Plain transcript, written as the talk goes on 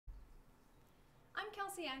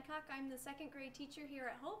Miss Adcock. I'm the second grade teacher here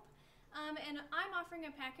at Hope, and I'm offering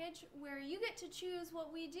a package where you get to choose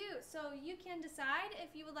what we do. So you can decide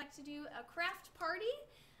if you would like to do a craft party,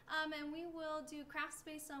 and we will do crafts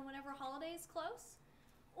based on whatever holiday is close,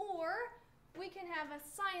 or we can have a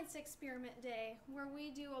science experiment day where we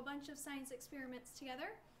do a bunch of science experiments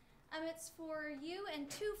together. It's for you and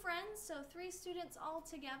 2 friends, so 3 students all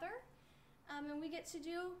together, and we get to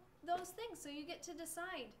do those things, so you get to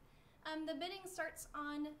decide. The bidding starts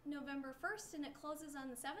on November 1st and it closes on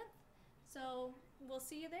the 7th, so we'll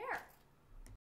see you there.